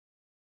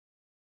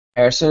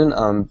Harrison.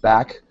 I'm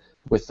back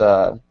with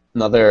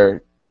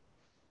another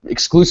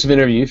exclusive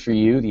interview for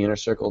you, the Inner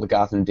Circle of the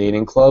Gotham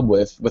Dating Club,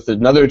 with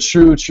another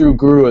true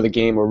guru of the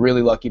game. We're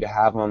really lucky to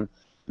have him,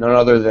 none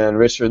other than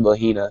Richard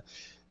Lahina.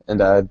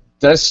 And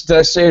did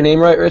I say your name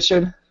right,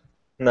 Richard?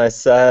 No,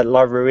 it's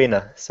La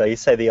Ruina. So you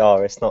say the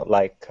R. It's not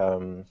like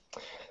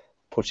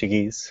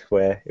Portuguese,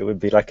 where it would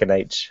be like an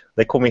H.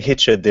 They call me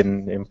Richard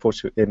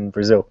in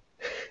Brazil.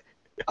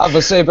 Ah,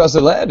 você é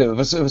brasileiro?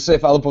 Você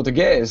fala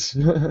português?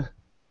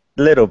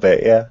 Little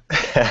bit, yeah.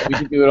 We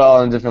can do it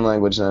all in a different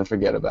language and then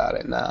forget about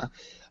it. Nah.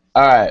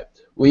 All right.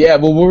 Well, yeah.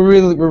 Well, we're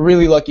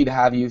really lucky to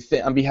have you.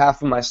 On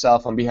behalf of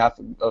myself, on behalf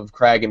of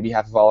Craig, on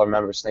behalf of all our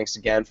members, thanks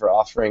again for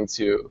offering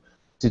to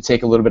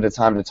take a little bit of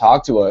time to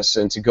talk to us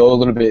and to go a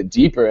little bit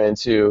deeper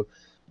into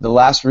the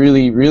last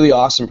really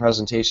awesome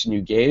presentation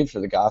you gave for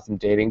the Gotham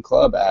Dating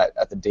Club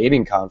at the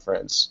dating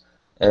conference.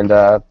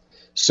 And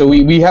so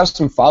we have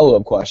some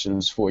follow-up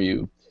questions for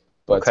you,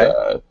 but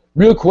Okay.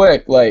 real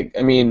quick, like,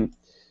 I mean,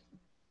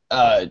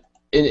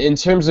 in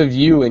terms of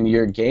you and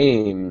your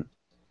game,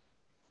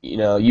 you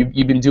know,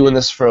 you've been doing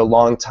this for a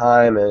long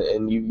time,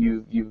 and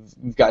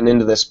you've gotten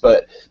into this.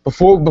 But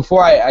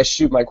before I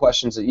shoot my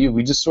questions at you,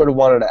 we just sort of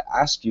wanted to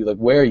ask you, like,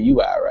 where are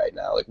you at right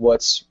now? Like,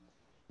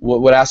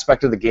 what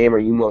aspect of the game are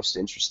you most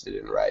interested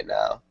in right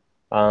now?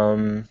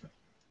 Um,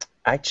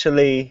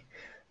 Actually,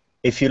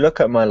 if you look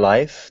at my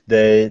life,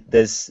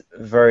 there's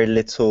very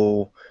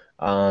little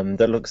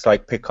that looks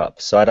like pickup.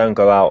 So I don't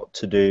go out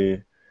to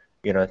do,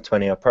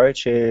 20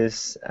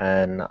 approaches,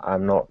 and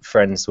I'm not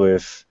friends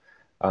with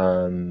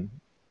um,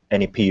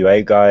 any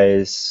PUA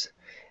guys,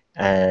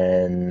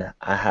 and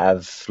I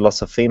have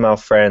lots of female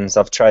friends.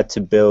 I've tried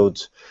to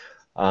build,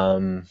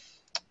 um,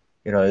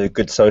 a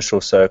good social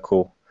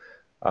circle,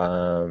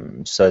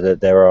 so that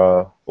there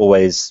are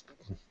always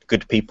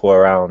good people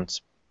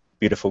around,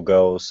 beautiful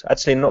girls.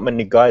 Actually, not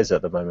many guys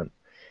at the moment.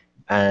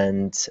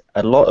 And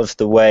a lot of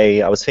the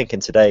way I was thinking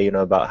today,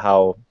 about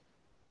how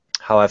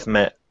I've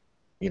met,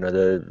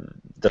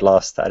 the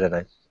last, I don't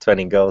know,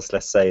 20 girls,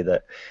 let's say,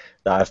 that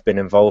I've been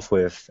involved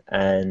with,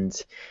 and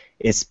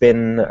it's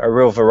been a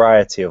real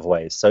variety of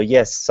ways. So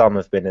yes, some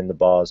have been in the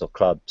bars or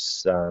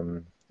clubs,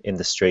 in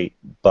the street,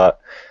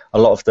 but a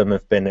lot of them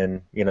have been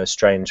in,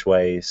 strange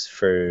ways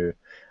through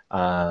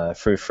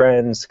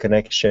friends,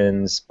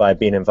 connections, by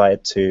being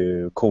invited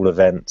to cool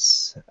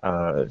events,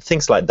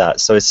 things like that.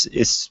 So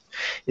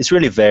it's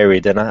really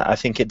varied, and I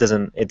think it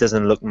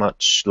doesn't look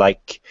much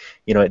like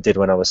it did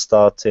when I was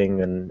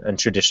starting, and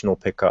traditional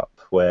pickup,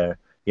 where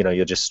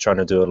you're just trying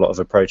to do a lot of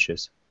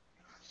approaches.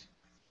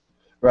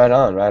 Right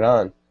on, right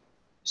on.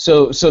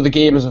 So the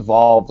game has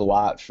evolved a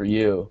lot for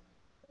you,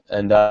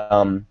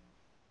 and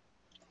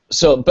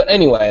so, but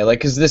anyway,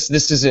 like, cause this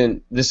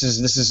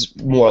is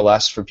more or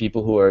less for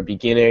people who are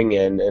beginning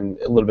and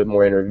a little bit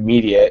more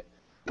intermediate.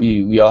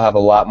 We all have a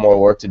lot more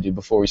work to do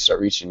before we start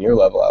reaching your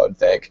level, I would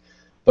think.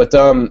 But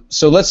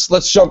so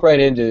let's jump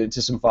right into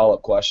some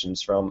follow-up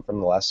questions from the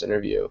last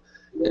interview.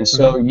 And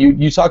so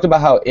you talked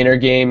about how inner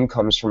game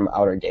comes from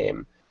outer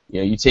game.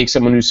 You take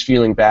someone who's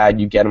feeling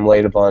bad, you get them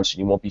laid a bunch, and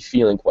you won't be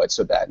feeling quite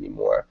so bad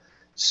anymore.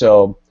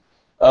 So.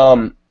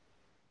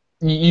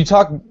 We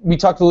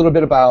talked a little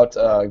bit about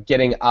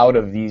getting out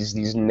of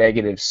these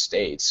negative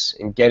states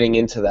and getting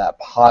into that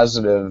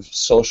positive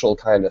social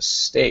kind of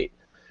state.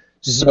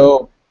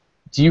 So,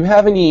 do you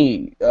have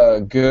any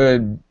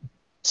good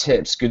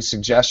tips, good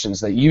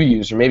suggestions that you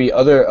use, or maybe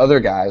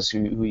other guys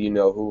who you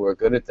know who are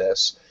good at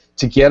this,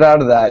 to get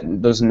out of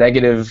those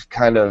negative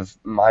kind of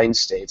mind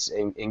states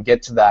and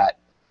get to that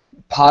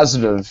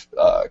positive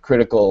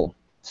critical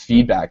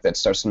feedback that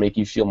starts to make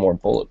you feel more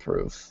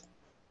bulletproof?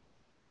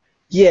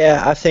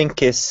 Yeah, I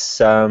think it's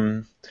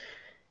important.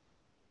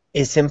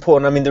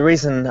 I mean, the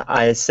reason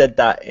I said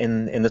that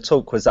in the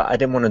talk was that I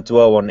didn't want to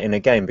dwell on inner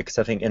game, because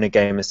I think inner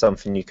game is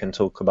something you can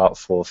talk about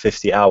for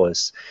 50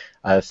 hours,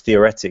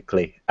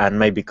 theoretically, and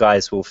maybe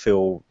guys will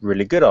feel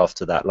really good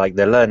after that, like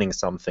they're learning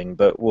something.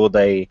 But will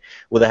they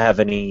have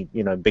any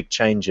big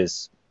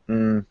changes?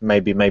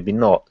 Maybe, maybe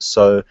not.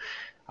 So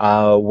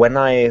when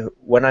I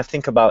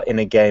think about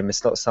inner game,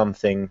 it's not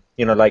something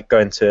like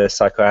going to a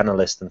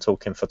psychoanalyst and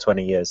talking for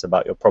 20 years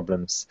about your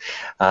problems.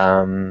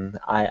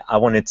 I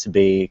wanted to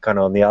be kind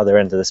of on the other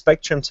end of the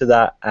spectrum to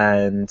that,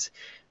 and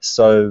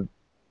so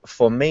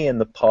for me in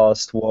the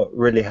past, what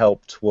really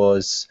helped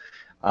was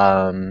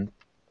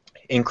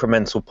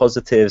incremental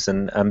positives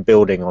and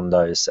building on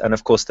those. And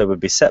of course there would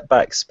be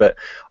setbacks, but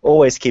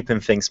always keeping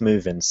things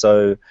moving.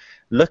 So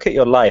look at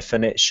your life,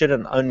 and it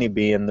shouldn't only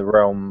be in the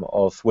realm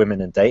of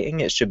women and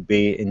dating. It should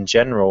be in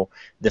general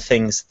the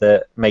things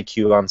that make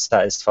you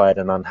unsatisfied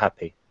and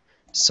unhappy.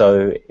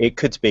 So it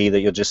could be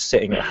that you're just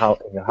sitting in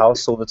your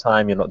house all the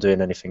time, you're not doing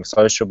anything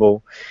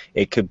sociable.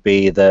 It could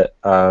be that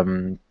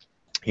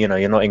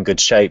you're not in good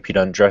shape, you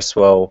don't dress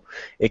well.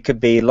 It could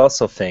be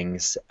lots of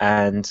things,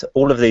 and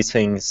all of these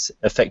things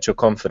affect your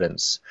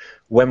confidence.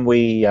 When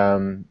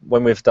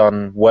we've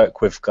done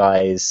work with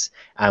guys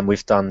and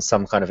we've done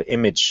some kind of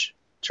image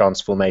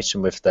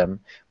transformation with them,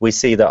 we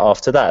see that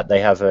after that they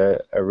have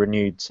a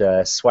renewed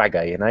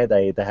swagger. You know,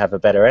 they have a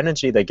better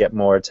energy, they get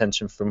more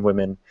attention from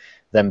women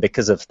than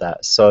because of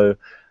that. So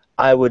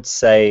I would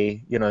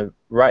say, you know,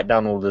 write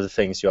down all of the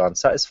things you're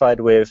unsatisfied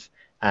with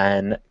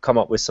and come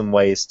up with some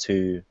ways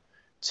to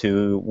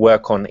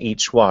work on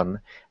each one,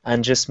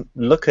 and just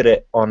look at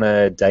it on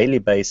a daily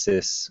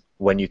basis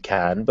when you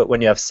can, but when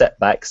you have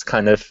setbacks,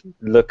 kind of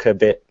look a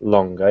bit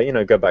longer, you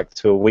know, go back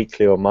to a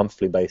weekly or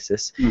monthly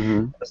basis.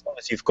 Mm-hmm. As long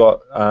as you've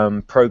got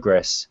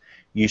progress,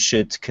 you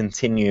should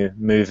continue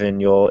moving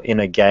your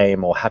inner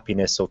game or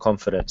happiness or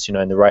confidence, you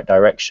know, in the right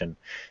direction.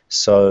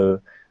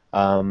 So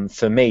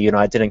for me, you know,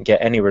 I didn't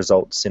get any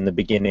results in the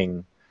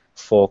beginning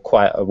for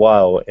quite a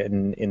while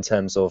in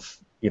terms of,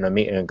 you know,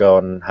 meeting a girl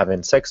and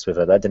having sex with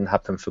her. That didn't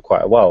happen for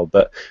quite a while.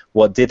 But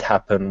what did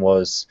happen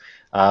was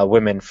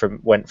women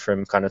went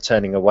from kind of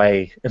turning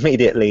away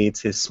immediately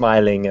to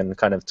smiling and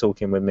kind of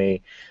talking with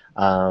me,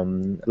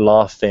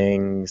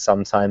 laughing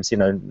sometimes, you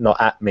know,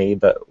 not at me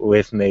but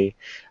with me,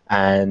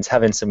 and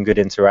having some good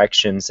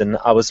interactions. And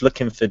I was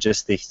looking for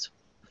just these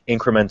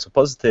incremental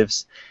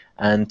positives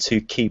and to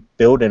keep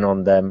building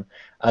on them,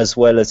 as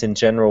well as in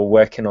general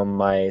working on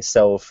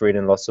myself,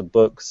 reading lots of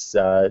books,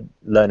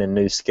 learning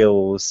new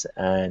skills,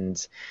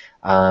 and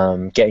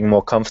getting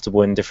more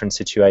comfortable in different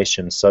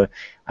situations. So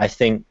I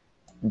think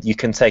you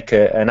can take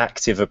an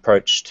active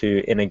approach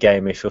to in a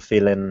game if you're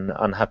feeling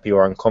unhappy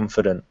or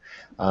unconfident.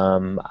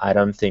 I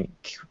don't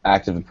think...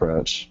 Active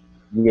approach.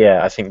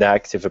 Yeah, I think the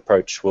active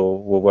approach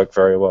will work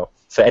very well.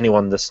 For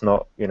anyone that's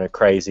not, you know,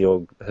 crazy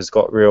or has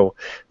got real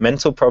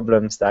mental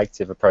problems, the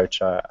active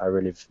approach I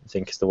really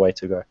think is the way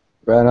to go.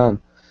 Right on.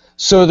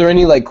 So are there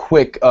any like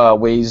quick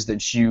ways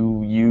that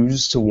you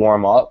use to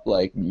warm up?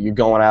 Like you're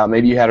going out,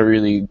 maybe you had a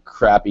really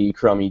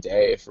crummy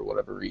day for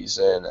whatever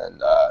reason,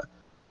 and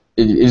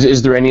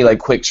is there any like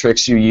quick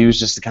tricks you use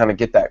just to kind of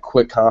get that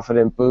quick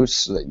confident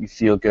boost so that you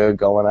feel good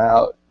going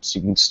out, so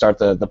you can start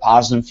the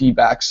positive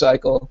feedback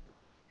cycle?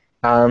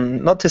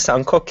 Not to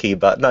sound cocky,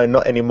 but no,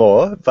 not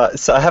anymore. But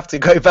so I have to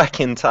go back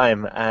in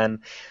time, and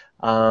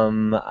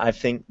I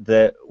think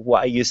that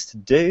what I used to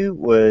do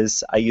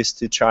was I used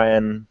to try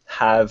and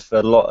have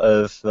a lot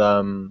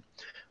of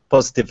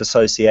positive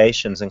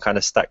associations and kind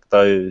of stack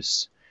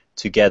those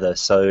together.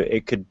 So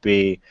it could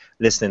be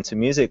listening to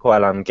music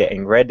while I'm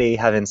getting ready,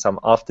 having some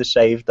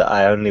aftershave that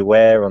I only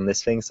wear on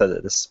this thing so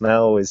that the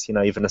smell is, you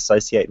know, even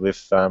associated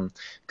with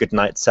good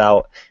nights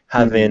out,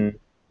 having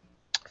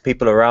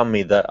people around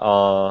me that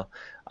are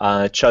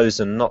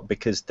chosen not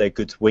because they're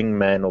good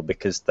wingmen or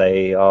because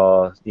they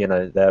are, you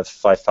know, they have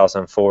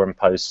 5,000 forum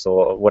posts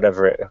or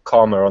whatever,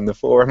 karma on the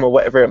forum or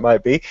whatever it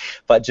might be,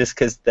 but just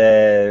because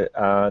they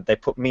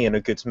put me in a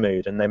good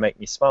mood and they make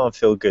me smile and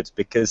feel good.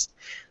 Because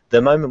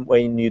the moment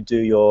when you do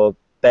your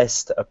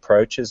best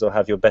approaches or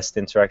have your best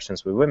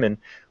interactions with women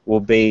will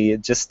be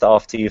just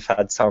after you've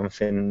had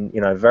something,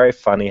 you know, very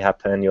funny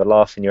happen, you're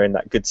laughing, you're in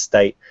that good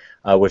state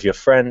with your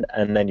friend,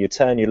 and then you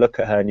turn, you look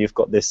at her, and you've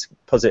got this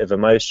positive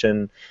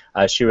emotion,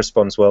 she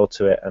responds well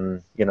to it,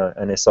 and, you know,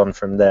 and it's on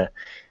from there.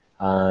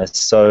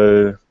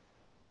 So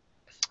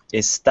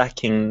is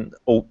stacking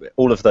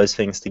all of those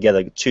things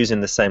together,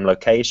 choosing the same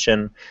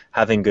location,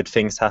 having good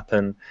things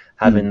happen,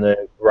 having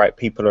the right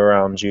people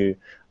around you,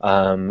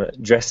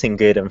 dressing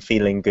good and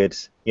feeling good,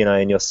 you know,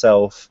 in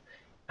yourself,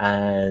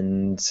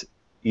 and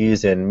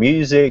using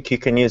music. You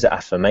can use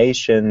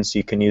affirmations,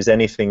 you can use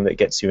anything that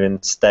gets you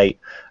in state,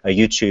 a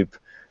YouTube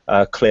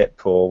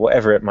clip or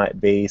whatever it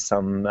might be,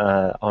 some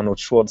Arnold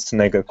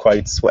Schwarzenegger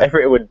quotes, whatever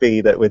it would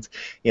be that would,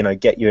 you know,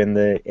 get you in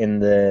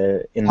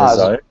the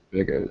zone.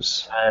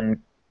 Figures.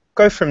 And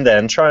go from there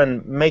and try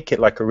and make it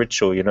like a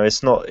ritual. You know,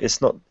 it's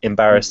not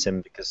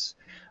embarrassing, because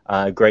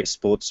great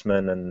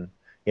sportsmen and,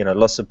 you know,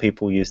 lots of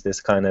people use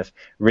this kind of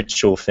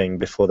ritual thing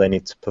before they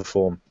need to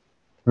perform.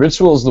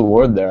 Ritual is the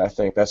word there. I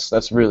think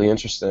that's really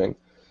interesting.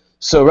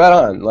 So right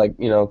on, like,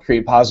 you know,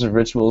 create positive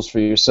rituals for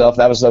yourself.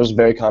 That was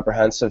very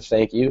comprehensive.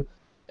 Thank you.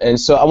 And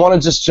so I want to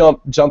just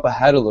jump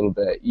ahead a little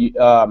bit. You,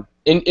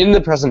 in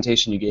the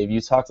presentation you gave, you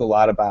talked a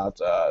lot about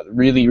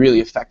really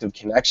effective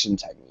connection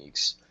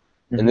techniques.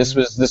 And this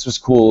was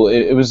cool.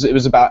 It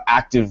was about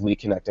actively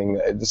connecting.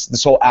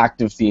 This whole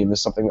active theme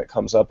is something that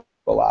comes up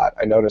a lot,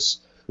 I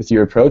notice, with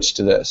your approach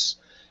to this.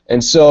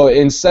 And so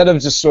instead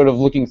of just sort of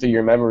looking through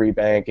your memory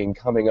bank and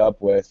coming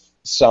up with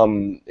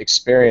some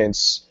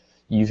experience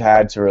you've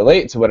had to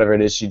relate to whatever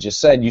it is you just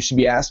said, you should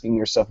be asking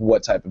yourself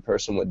what type of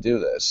person would do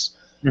this.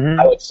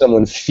 How would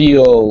someone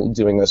feel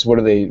doing this? What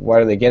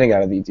are they getting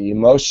out of the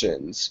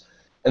emotions?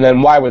 And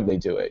then why would they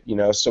do it? You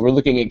know, so we're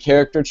looking at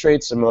character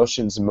traits,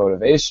 emotions, and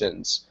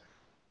motivations.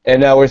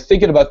 And now we're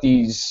thinking about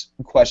these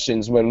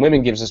questions when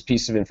women gives us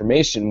piece of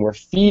information. We're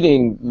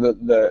feeding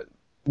the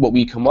what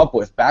we come up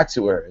with back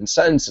to her in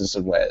sentences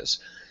and ways.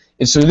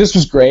 And so this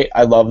was great.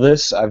 I love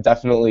this. I've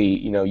definitely,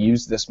 you know,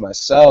 used this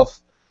myself.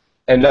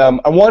 And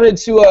I wanted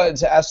to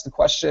ask the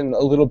question a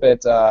little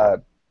bit.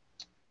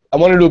 I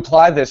wanted to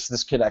apply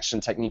this connection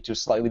technique to a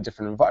slightly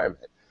different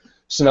environment.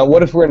 So now,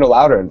 what if we're in a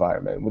louder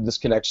environment? Would this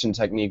connection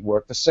technique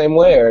work the same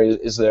way, or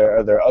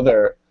are there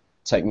other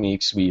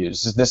techniques we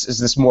use? Is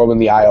this more when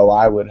the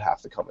IOI would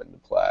have to come into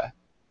play?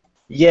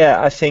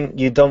 Yeah, I think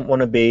you don't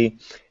want to be.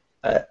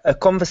 A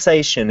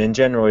conversation in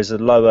general is a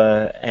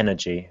lower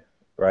energy,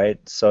 right?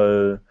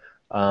 So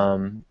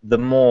the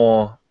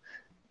more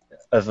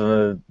of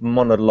a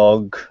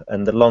monologue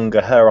and the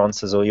longer her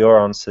answers or your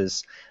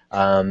answers,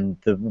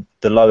 the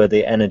lower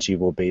the energy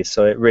will be.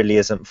 So it really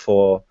isn't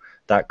for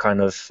that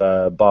kind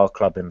of bar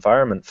club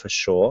environment for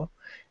sure.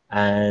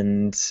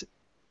 And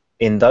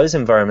in those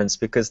environments,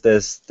 because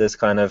there's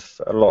kind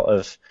of a lot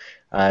of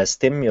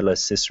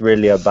stimulus, it's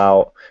really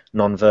about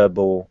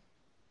nonverbal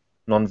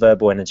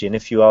nonverbal energy. And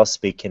if you are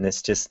speaking,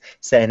 it's just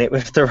saying it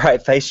with the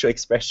right facial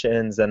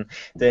expressions and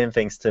doing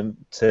things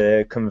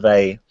to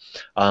convey,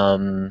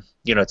 to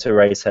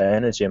raise her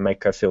energy and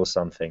make her feel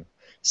something.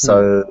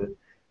 So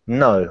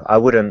no, I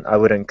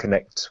wouldn't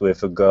connect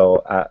with a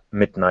girl at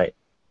midnight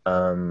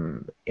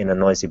in a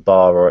noisy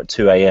bar or at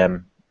 2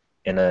 a.m.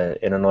 in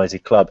a noisy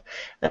club,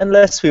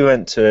 unless we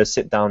went to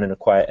sit down in a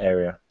quiet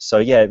area. So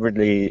yeah, it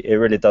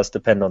really does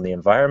depend on the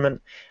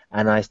environment,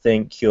 and I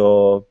think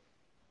you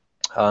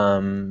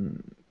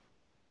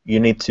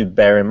need to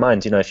bear in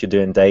mind, if you're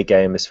doing day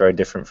game, it's very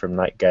different from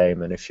night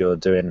game, and if you're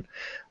doing,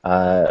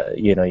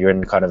 you're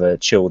in kind of a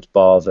chilled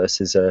bar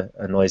versus a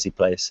noisy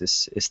place,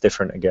 it's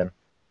different again.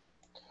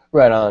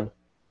 Right on.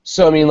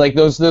 So I mean, like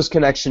those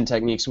connection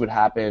techniques would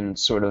happen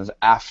sort of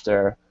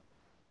after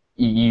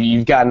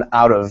you've gotten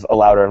out of a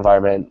louder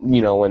environment,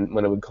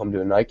 when it would come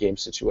to a night game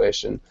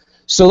situation.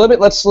 So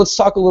let's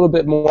talk a little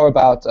bit more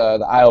about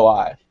the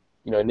IOI,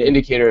 an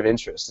indicator of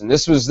interest. And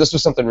this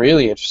was something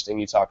really interesting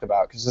you talked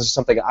about, because this is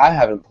something I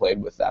haven't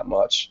played with that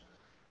much.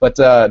 But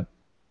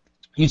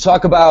you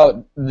talk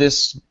about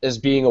this as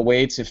being a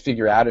way to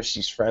figure out if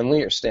she's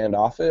friendly or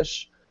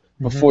standoffish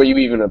before you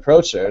even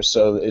approach her.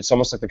 So it's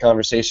almost like the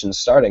conversation's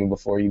starting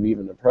before you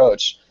even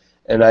approach.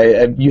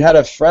 And you had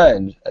a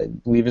friend, I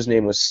believe his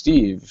name was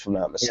Steve, if I'm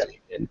not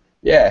mistaken.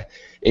 Yeah,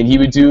 and he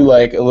would do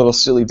like a little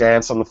silly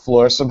dance on the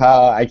floor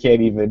somehow. I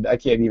can't even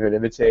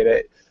imitate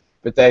it.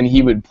 But then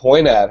he would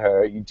point at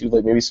her. You'd do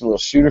like maybe some little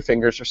shooter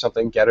fingers or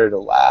something, get her to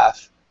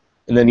laugh,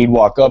 and then he'd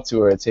walk up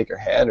to her and take her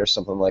hand or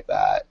something like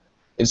that.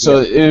 And so,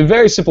 a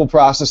very simple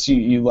process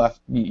you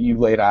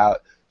laid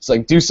out. It's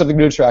like, do something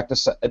to attract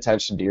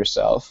attention to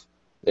yourself,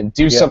 and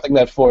do something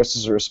that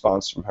forces a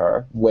response from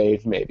her.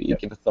 Wave maybe,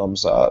 give a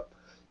thumbs up,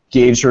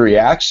 gauge her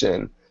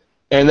reaction,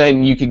 and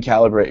then you can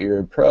calibrate your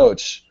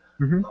approach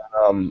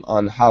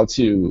on how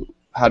to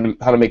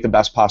make the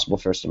best possible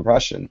first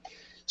impression.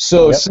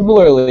 So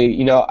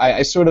similarly,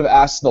 I sort of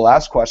asked the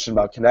last question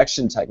about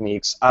connection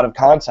techniques out of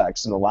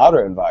context in a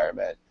louder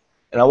environment,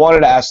 and I wanted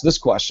to ask this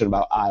question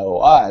about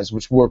IOIs,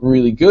 which work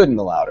really good in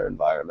the louder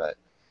environment.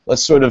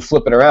 Let's sort of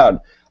flip it around.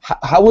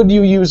 How would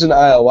you use an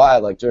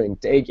IOI like during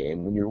day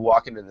game when you're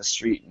walking in the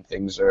street and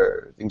things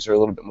are a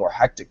little bit more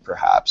hectic,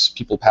 perhaps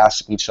people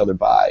passing each other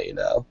by,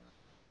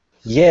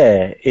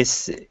 Yeah,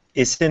 it's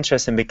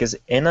interesting because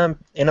in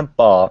a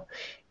bar,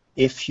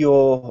 if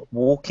you're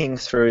walking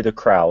through the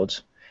crowd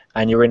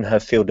and you're in her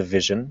field of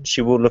vision,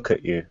 she will look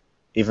at you,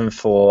 even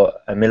for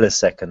a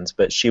millisecond,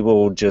 but she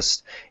will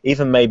just,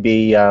 even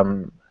maybe,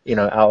 out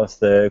of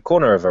the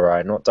corner of her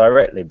eye, not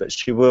directly, but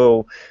she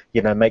will,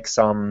 make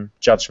some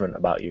judgment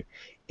about you.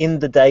 In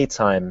the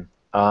daytime,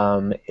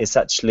 it's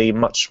actually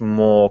much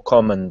more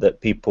common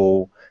that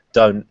people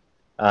don't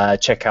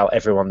check out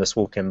everyone that's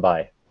walking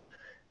by.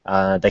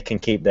 They can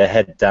keep their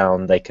head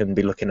down, they can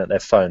be looking at their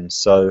phones.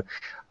 So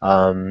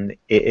it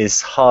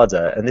is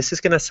harder, and this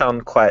is going to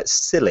sound quite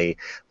silly,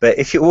 but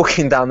if you're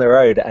walking down the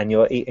road and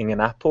you're eating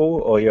an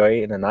apple or you're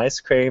eating an ice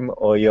cream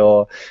or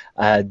you're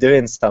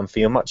doing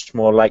something, you're much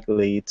more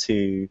likely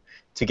to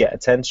get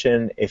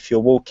attention. If you're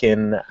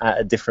walking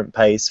at a different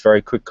pace,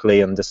 very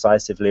quickly and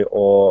decisively,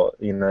 or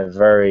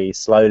very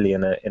slowly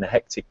in a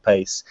hectic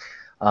pace,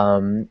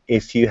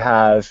 if you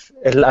have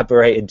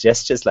elaborated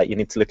gestures, like you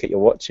need to look at your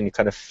watch and you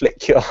kind of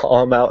flick your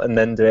arm out and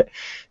then do it,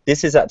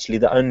 this is actually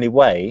the only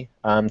way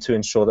to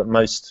ensure that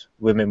most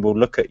women will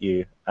look at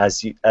you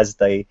as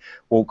they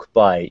walk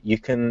by. You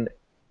can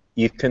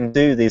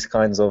do these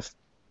kinds of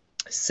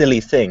silly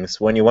things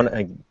when you want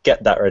to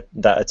get that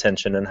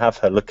attention and have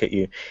her look at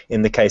you,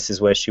 in the cases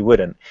where she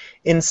wouldn't.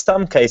 In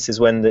some cases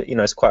when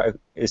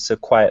it's a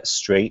quiet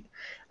street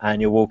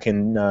and you're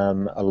walking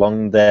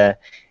along there,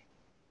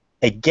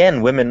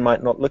 again, women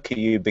might not look at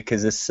you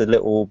because it's a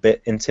little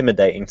bit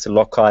intimidating to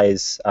lock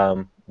eyes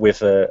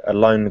with a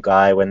lone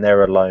guy when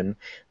they're alone.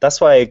 That's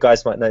why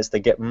guys might notice they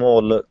get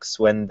more looks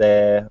when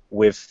they're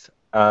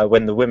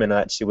when the women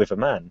are actually with a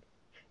man,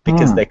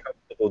 because they're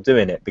comfortable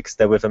doing it, because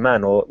they're with a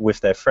man or with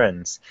their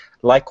friends.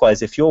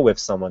 Likewise, if you're with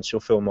someone,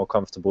 she'll feel more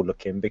comfortable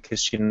looking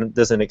because she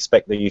doesn't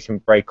expect that you can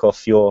break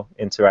off your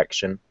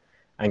interaction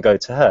and go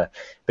to her.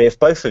 But if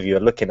both of you are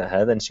looking at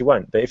her, then she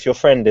won't. But if your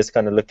friend is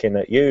kind of looking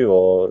at you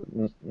or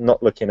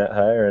not looking at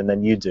her, and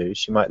then you do,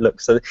 she might look.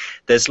 So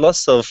there's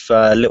lots of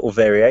little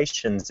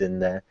variations in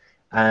there.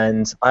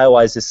 And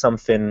IOIs is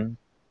something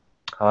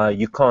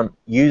you can't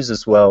use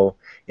as well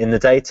in the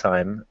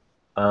daytime.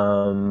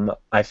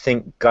 I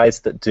think guys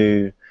that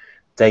do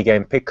day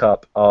game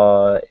pickup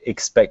are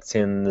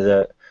expecting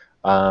that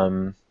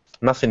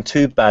nothing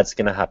too bad's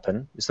going to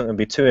happen. It's not going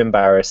to be too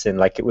embarrassing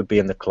like it would be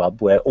in the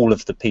club, where all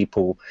of the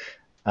people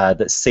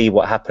that see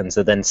what happens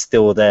are then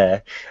still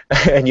there,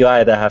 and you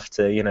either have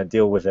to,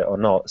 deal with it or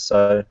not.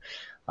 So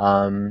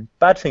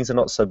bad things are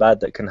not so bad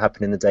that can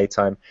happen in the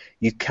daytime.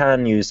 You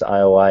can use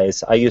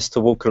IOIs. I used to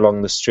walk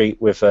along the street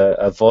with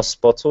a Voss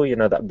bottle,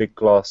 that big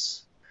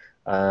glass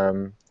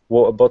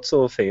water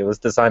bottle thing. It was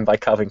designed by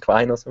Calvin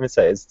Klein or something,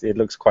 so it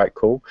looks quite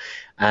cool.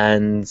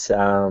 And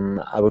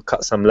I would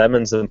cut some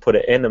lemons and put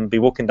it in and be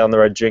walking down the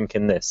road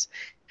drinking this.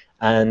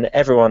 And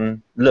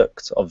everyone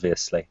looked,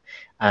 obviously.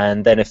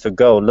 And then if a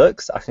girl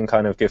looks, I can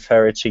kind of give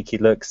her a cheeky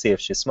look, see if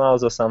she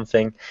smiles or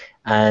something.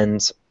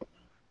 And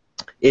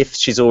if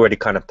she's already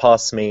kind of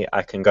past me,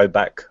 I can go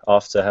back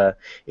after her.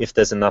 If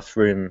there's enough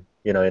room,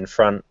 in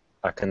front,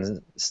 I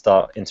can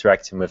start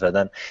interacting with her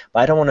then.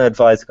 But I don't want to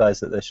advise guys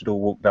that they should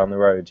all walk down the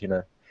road,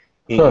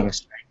 eating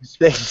strange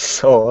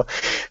things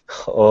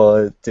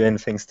or doing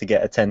things to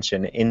get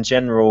attention. In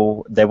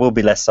general, there will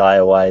be less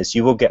IOIs.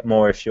 You will get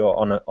more if you're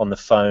on the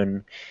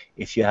phone,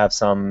 if you have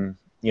some,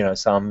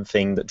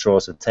 something that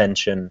draws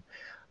attention.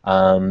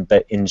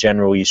 But in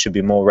general, you should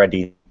be more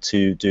ready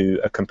to do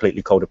a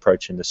completely cold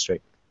approach in the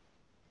street.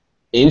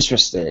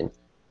 Interesting.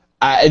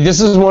 This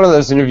is one of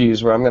those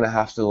interviews where I'm going to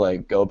have to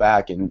go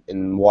back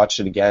and watch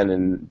it again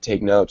and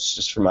take notes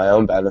just for my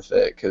own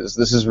benefit, because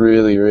this is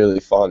really, really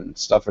fun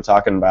stuff we're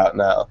talking about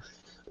now.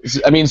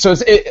 I mean, so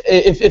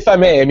if I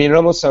may, it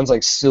almost sounds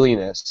like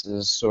silliness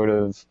is sort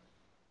of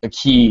a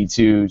key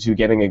to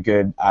getting a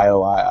good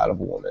IOI out of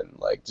a woman,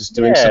 just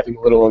doing something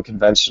a little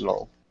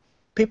unconventional.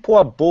 People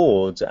are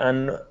bored,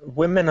 and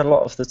women a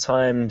lot of the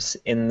times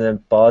in the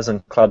bars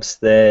and clubs,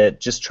 they're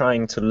just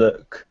trying to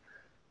look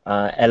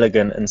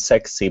elegant and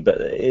sexy, but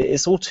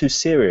it's all too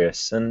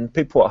serious, and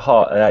people at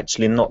heart are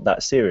actually not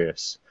that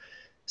serious.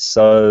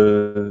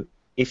 So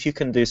if you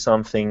can do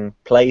something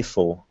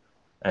playful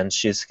and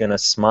she's gonna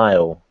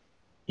smile,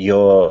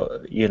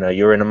 you're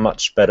in a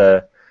much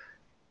better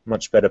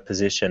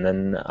position.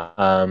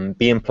 And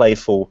being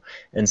playful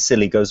and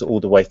silly goes all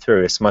the way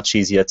through. It's much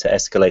easier to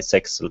escalate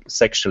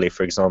sexually,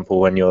 for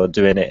example, when you're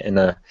doing it in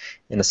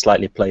a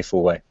slightly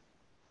playful way.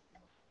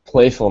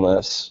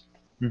 Playfulness.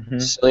 Mm-hmm.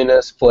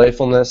 Silliness,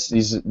 playfulness,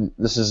 this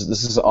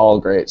is all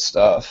great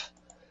stuff.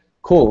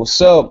 Cool.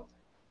 So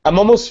I'm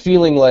almost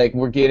feeling like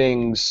we're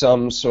getting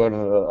some sort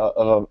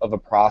of a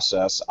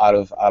process out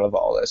of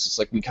all this. It's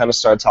like we kind of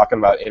started talking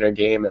about inner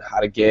game and how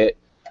to get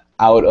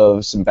out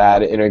of some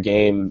bad inner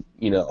game,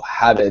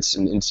 habits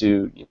and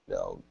into,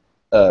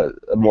 a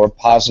more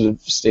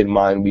positive state of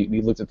mind. We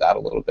looked at that a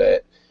little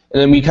bit.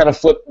 And then we kind of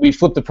flipped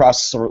the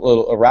process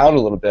around a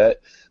little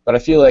bit. But I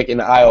feel like in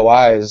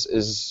IOIs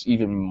is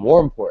even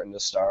more important to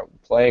start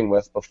playing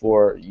with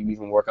before you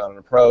even work on an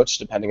approach,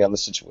 depending on the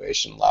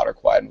situation, loud or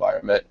quiet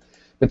environment.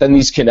 But then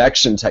these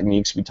connection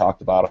techniques we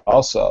talked about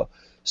also.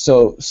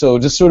 So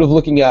just sort of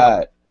looking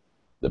at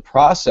the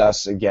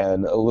process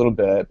again a little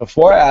bit,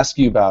 before I ask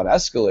you about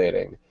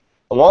escalating,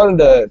 I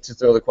wanted to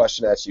throw the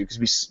question at you,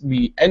 because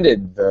we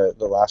ended the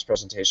last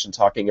presentation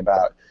talking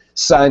about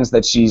signs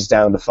that she's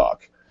down to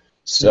fuck.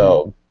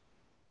 So...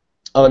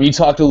 you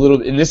talked a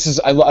little, and this is,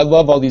 I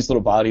love all these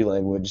little body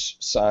language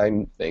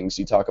sign things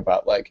you talk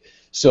about,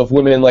 so if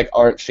women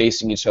aren't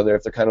facing each other,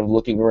 if they're kind of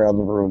looking around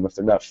the room, if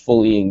they're not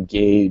fully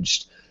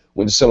engaged,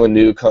 when someone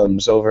new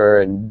comes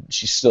over and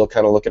she's still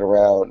kind of looking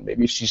around,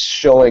 maybe she's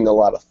showing a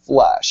lot of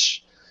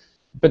flesh,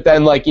 but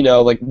then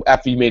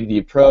after you made the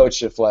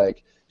approach, if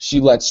she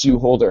lets you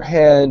hold her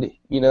hand,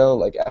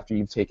 after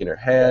you've taken her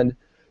hand,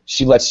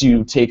 she lets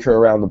you take her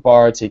around the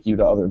bar, take you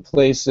to other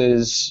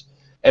places.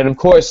 And of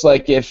course,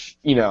 if,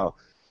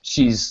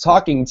 she's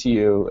talking to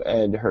you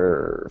and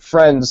her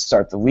friends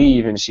start to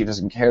leave and she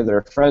doesn't care that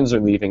her friends are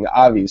leaving,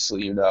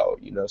 obviously you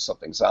know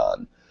something's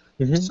on.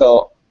 Mm-hmm.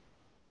 So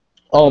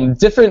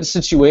different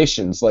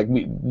situations, a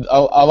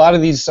lot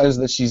of these signs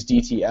that she's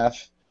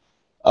DTF,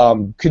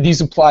 could these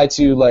apply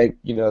to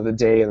the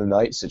day and the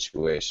night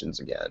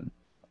situations again?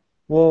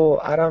 Well,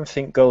 I don't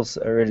think girls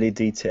are really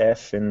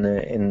DTF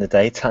in the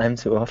daytime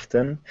too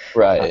often.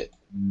 Right.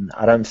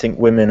 I don't think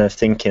women are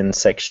thinking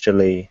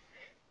sexually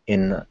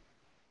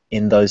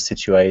in those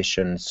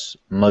situations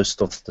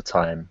most of the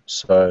time.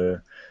 So,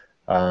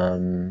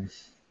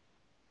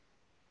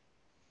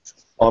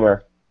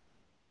 bummer.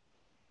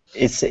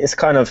 It's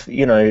kind of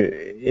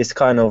it's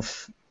kind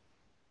of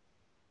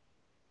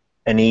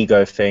an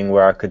ego thing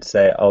where I could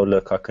say, oh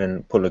look, I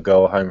can pull a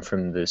girl home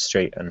from the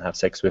street and have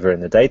sex with her in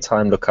the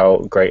daytime. Look how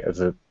great of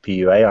a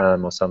PUA I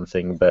am or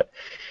something. But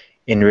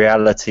in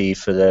reality,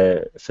 for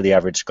the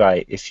average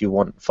guy, if you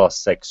want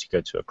fast sex, you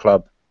go to a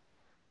club.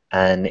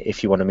 And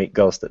if you want to meet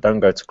girls that don't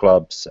go to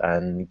clubs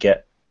and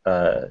get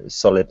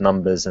solid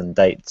numbers and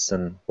dates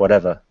and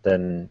whatever,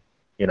 then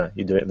you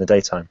do it in the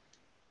daytime.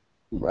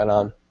 Right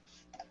on.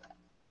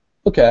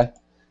 Okay.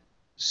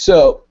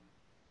 So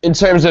in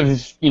terms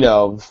of,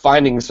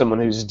 finding someone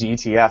who's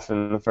DTF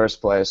in the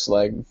first place,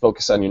 like,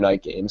 focus on your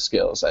night game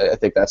skills. I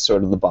think that's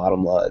sort of the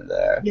bottom line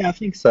there. Yeah, I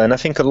think so. And I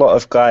think a lot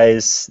of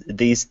guys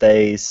these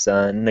days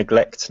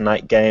neglect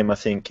night game. I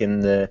think in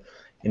the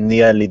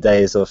early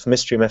days of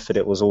Mystery Method,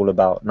 it was all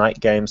about night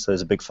game, so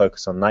there's a big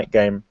focus on night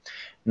game.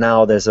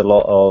 Now there's a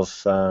lot of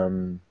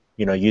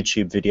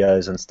YouTube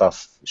videos and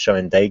stuff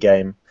showing day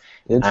game,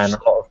 and a Interesting.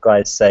 lot of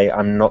guys say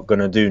I'm not going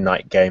to do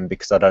night game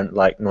because I don't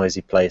like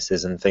noisy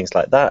places and things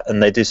like that.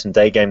 And they do some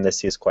day game they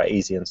see is quite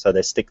easy, and so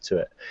they stick to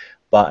it.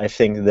 But I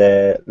think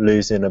they're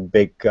losing a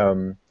big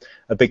part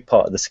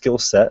of the skill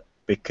set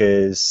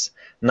because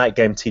night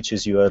game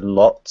teaches you a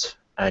lot,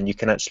 and you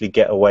can actually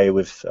get away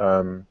with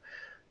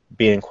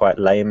being quite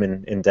lame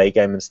in day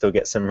game and still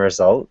get some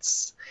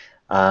results.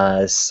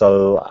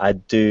 So I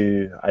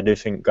do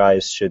think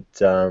guys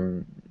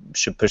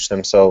should push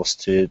themselves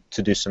to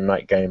do some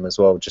night game as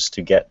well, just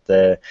to get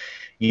the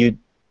you.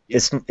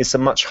 It's a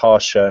much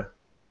harsher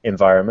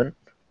environment,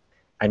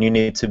 and you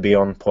need to be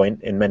on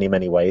point in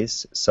many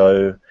ways.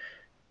 So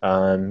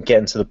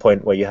getting to the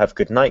point where you have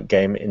good night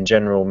game in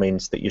general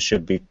means that you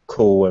should be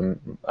cool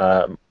and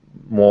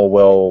more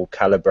well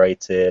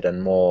calibrated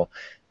and more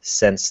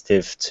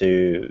sensitive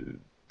to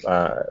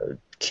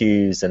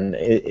cues,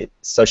 and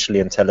socially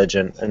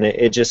intelligent, and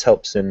it just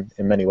helps in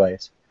many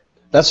ways.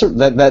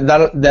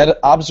 That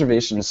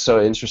observation is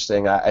so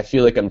interesting. I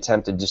feel like I'm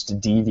tempted just to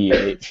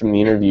deviate from the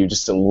interview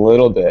just a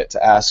little bit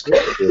to ask,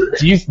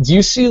 do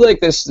you see like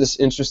this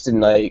interest in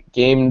night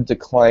game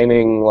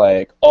declining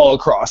like all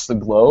across the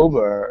globe,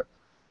 or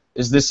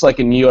is this like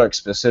a New York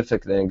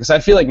specific thing? Because I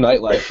feel like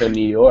nightlife in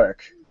New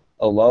York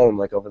alone,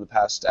 like over the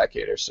past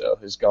decade or so,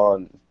 has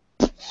gone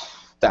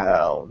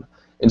down.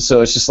 And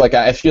so it's just like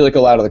I feel like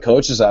a lot of the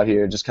coaches out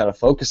here are just kind of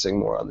focusing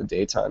more on the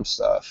daytime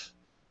stuff.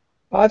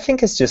 I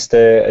think it's just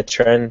a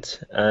trend,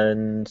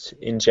 and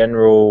in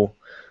general,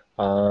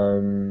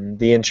 the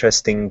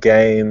interesting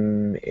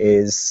game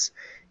is,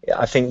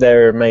 I think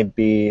there may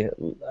be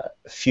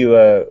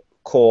fewer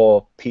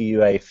core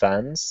PUA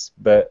fans,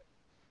 but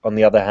on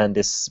the other hand,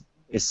 it's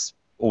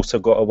also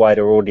got a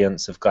wider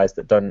audience of guys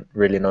that don't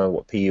really know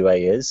what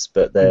PUA is,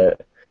 but they're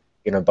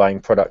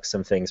buying products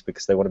and things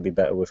because they want to be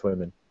better with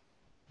women.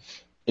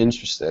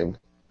 Interesting.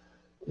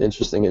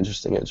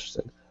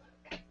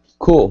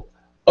 Cool.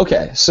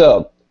 Okay,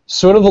 so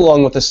sort of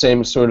along with the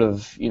same sort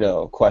of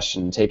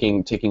question,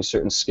 taking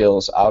certain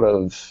skills out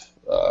of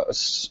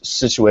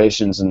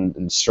situations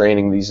and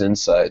straining these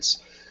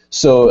insights.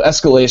 So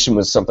escalation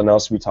was something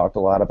else we talked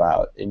a lot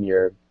about in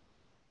your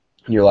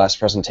last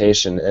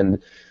presentation,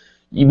 and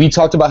we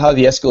talked about how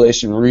the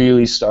escalation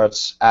really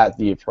starts at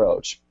the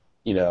approach.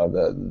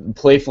 The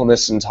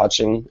playfulness and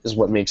touching is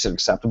what makes it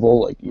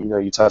acceptable. Like,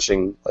 you're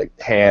touching like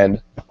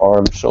hand,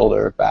 arm,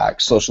 shoulder, back,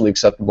 socially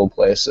acceptable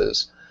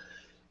places.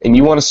 And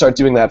you want to start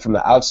doing that from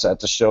the outset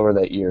to show her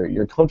that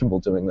you're comfortable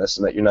doing this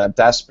and that you're not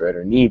desperate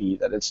or needy,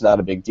 that it's not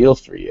a big deal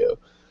for you.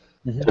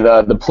 Mm-hmm.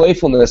 And the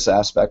playfulness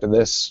aspect of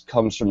this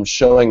comes from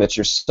showing that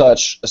you're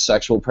such a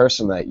sexual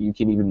person that you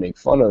can even make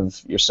fun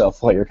of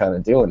yourself while you're kind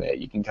of doing it.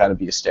 You can kind of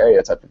be a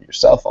stereotype of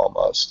yourself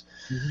almost.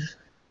 Mm-hmm.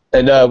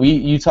 And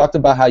you talked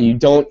about how you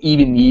don't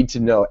even need to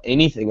know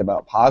anything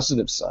about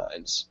positive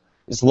signs.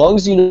 As long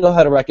as you know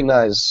how to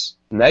recognize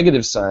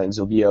negative signs,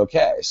 you'll be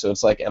okay. So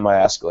it's like, am I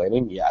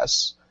escalating?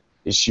 Yes.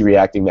 Is she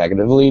reacting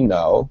negatively?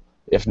 No.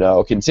 If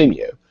no,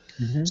 continue.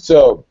 Mm-hmm.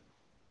 So,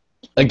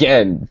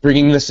 again,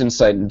 bringing this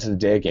insight into the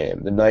day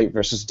game, the night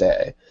versus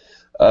day.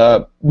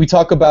 We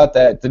talk about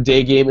that the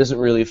day game isn't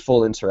really a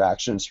full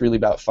interaction. It's really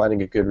about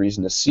finding a good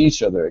reason to see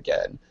each other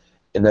again,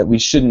 and that we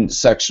shouldn't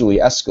sexually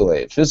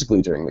escalate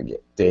physically during the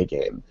day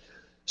game.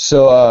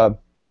 So,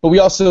 but we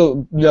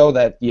also know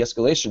that the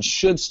escalation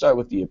should start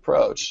with the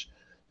approach.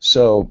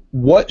 So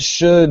what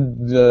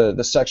should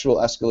the sexual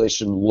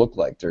escalation look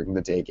like during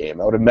the day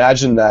game? I would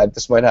imagine that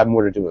this might have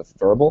more to do with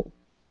verbal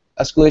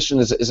escalation.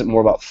 Is it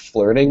more about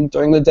flirting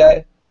during the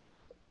day?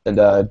 And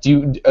are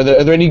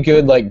there any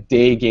good like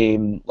day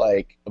game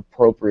like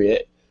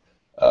appropriate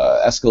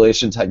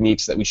escalation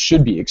techniques that we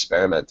should be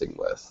experimenting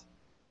with?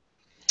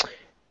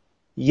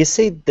 You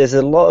see, there's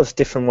a lot of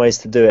different ways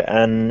to do it,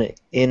 and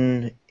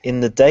in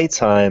the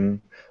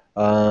daytime,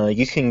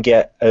 you can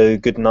get a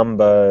good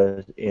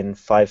number in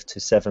 5 to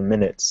 7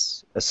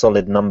 minutes, a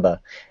solid number,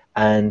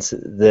 and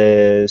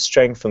the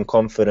strength and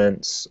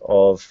confidence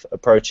of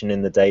approaching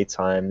in the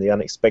daytime, the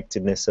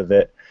unexpectedness of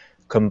it,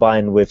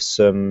 combined with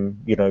some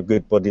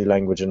good body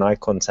language and eye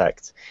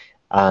contact,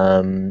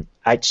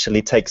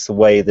 actually takes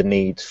away the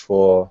need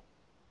for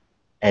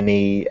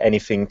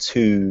anything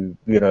too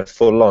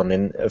full on,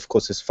 and of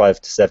course it's 5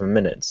 to 7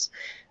 minutes.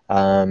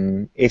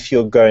 If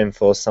you're going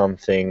for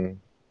something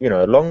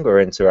a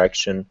longer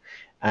interaction,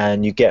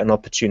 and you get an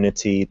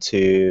opportunity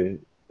to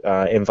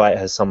invite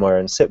her somewhere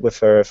and sit with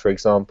her, for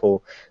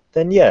example,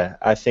 then yeah,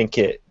 I think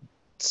it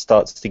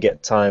starts to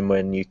get time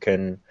when you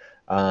can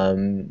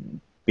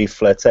be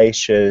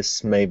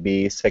flirtatious,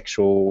 maybe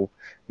sexual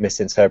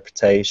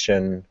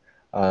misinterpretation,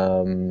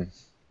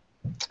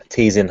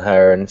 teasing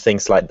her and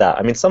things like that.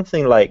 I mean,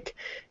 something like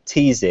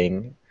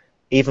teasing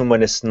even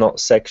when it's not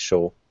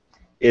sexual,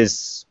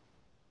 is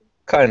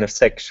kind of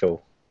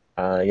sexual.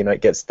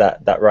 It gets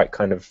that right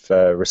kind of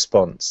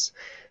response.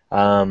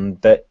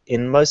 But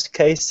in most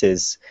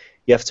cases,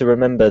 you have to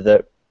remember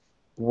that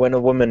when a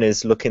woman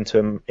is looking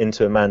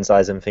into a man's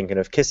eyes and thinking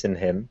of kissing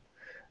him,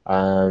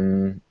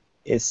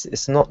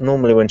 it's not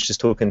normally when she's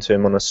talking to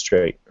him on a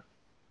street.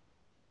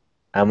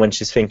 And when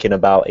she's thinking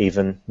about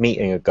even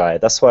meeting a guy.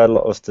 That's why a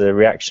lot of the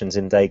reactions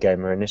in day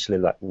game are initially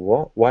like,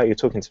 what? Why are you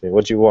talking to me?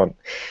 What do you want?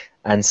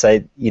 And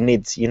so you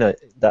need,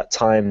 that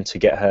time to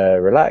get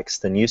her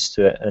relaxed and used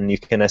to it, and you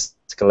can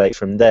escalate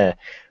from there.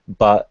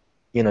 But,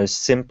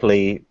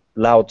 simply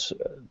loud,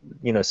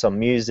 some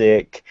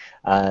music,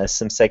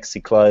 some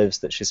sexy clothes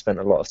that she spent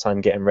a lot of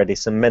time getting ready,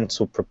 some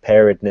mental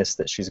preparedness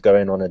that she's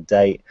going on a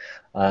date,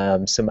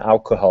 some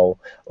alcohol.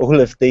 All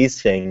of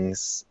these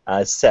things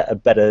set a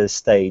better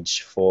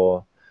stage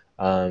for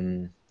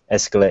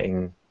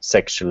escalating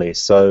sexually.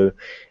 So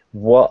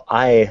what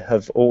I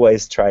have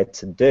always tried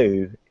to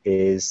do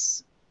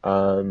is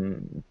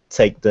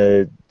take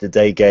the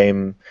day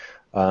game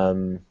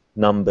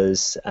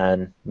numbers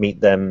and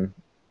meet them,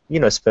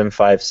 spend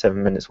 5-7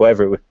 minutes,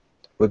 whatever it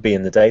would be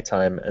in the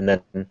daytime, and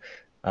then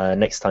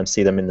next time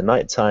see them in the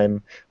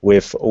nighttime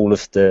with all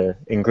of the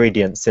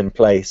ingredients in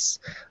place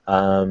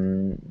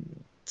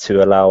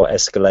to allow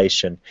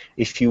escalation.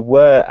 If you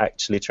were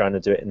actually trying to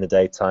do it in the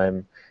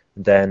daytime,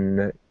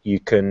 then you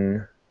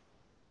can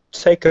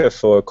take her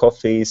for a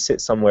coffee,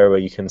 sit somewhere where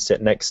you can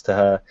sit next to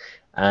her,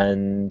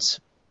 and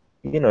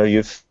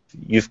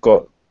you've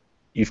got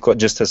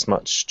just as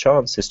much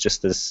chance. It's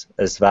just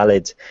as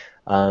valid.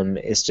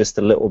 It's just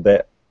a little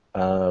bit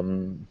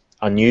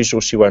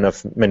unusual. She won't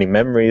have many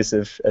memories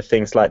of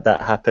things like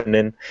that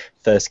happening.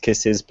 First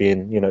kisses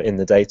being in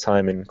the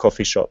daytime in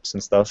coffee shops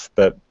and stuff,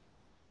 but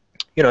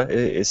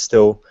it's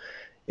still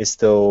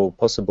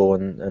possible,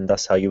 and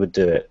that's how you would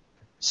do it.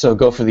 So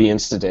go for the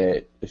insta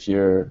date if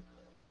you're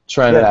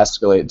trying to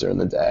escalate during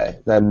the day.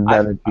 Then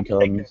it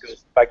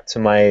becomes back to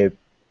my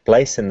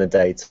place in the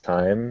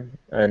daytime,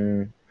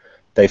 and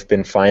they've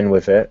been fine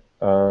with it.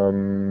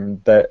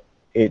 But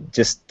it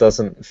just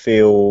doesn't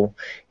feel.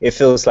 It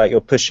feels like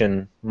you're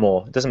pushing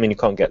more. It doesn't mean you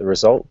can't get the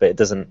result, but it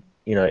doesn't.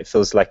 It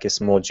feels like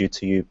it's more due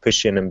to you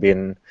pushing and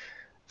being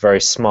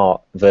very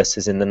smart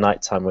versus in the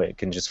nighttime where it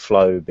can just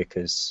flow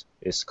because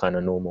it's kind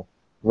of normal.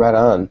 Right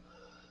on.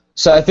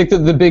 So I think that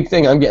the big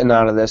thing I'm getting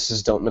out of this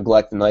is don't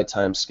neglect the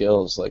nighttime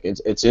skills. Like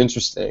it's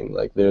interesting.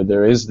 Like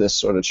there is this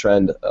sort of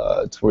trend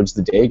towards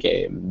the day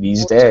game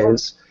these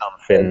days.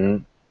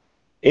 Something.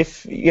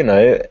 If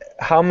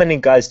how many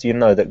guys do you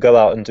know that go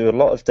out and do a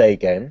lot of day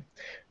game,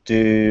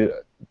 do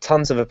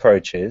tons of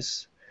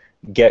approaches,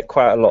 get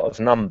quite a lot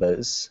of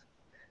numbers,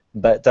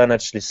 but don't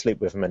actually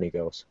sleep with many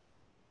girls?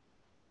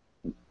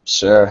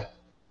 Sure,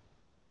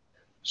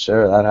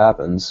 that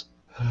happens.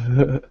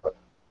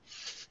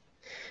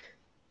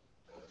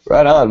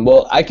 Right on.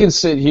 Well, I can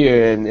sit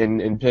here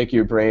and pick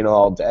your brain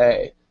all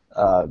day.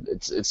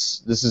 This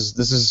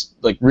is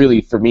like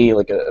really for me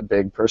like a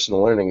big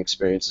personal learning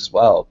experience as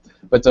well.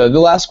 But the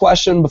last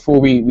question before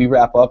we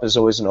wrap up is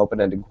always an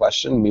open-ended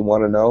question. We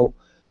want to know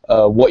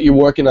what you're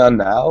working on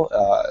now.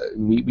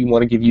 We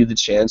want to give you the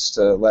chance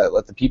to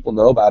let the people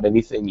know about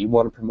anything you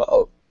want to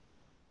promote.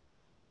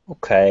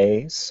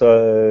 Okay,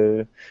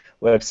 so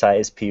website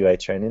is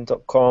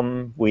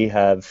puatraining.com. We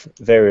have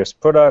various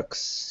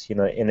products,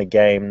 inner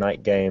game,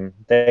 night game,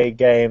 day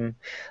game,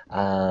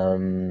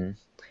 and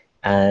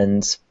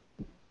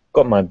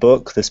got my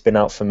book that's been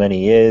out for many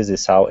years.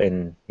 It's out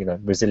in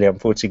Brazilian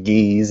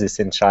Portuguese, it's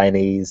in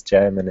Chinese,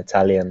 German,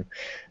 Italian.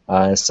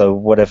 So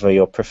whatever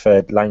your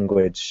preferred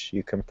language,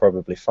 you can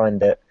probably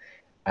find it.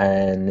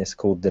 And it's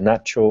called The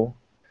Natural.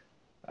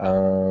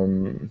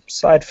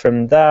 Aside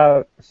from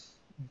that,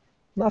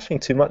 nothing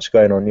too much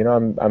going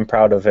on. I'm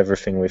proud of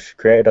everything we've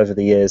created over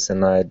the years,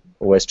 and I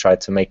always try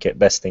to make it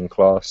best in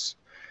class.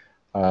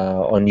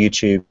 On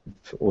YouTube,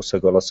 also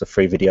got lots of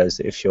free videos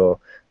if you're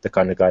the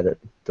kind of guy that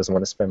doesn't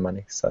want to spend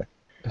money. So,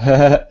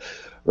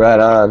 right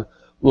on.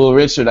 Well,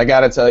 Richard, I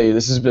gotta tell you,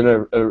 this has been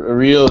a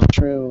real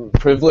true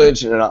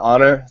privilege and an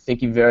honor.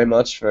 Thank you very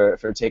much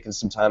for taking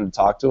some time to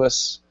talk to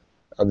us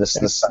on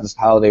this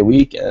holiday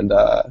week. And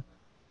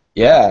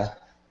yeah,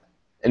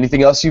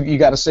 anything else you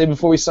got to say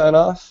before we sign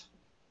off?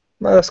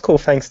 No, that's cool.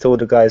 Thanks to all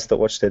the guys that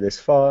watched it this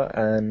far,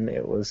 and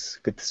it was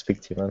good to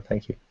speak to you, man.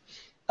 Thank you.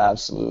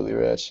 Absolutely,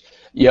 Rich.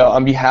 Yo,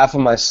 on behalf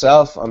of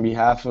myself, on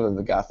behalf of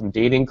the Gotham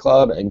Dating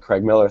Club, and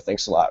Craig Miller,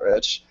 thanks a lot,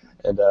 Rich.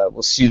 And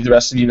we'll see the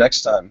rest of you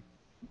next time.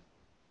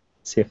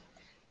 See you.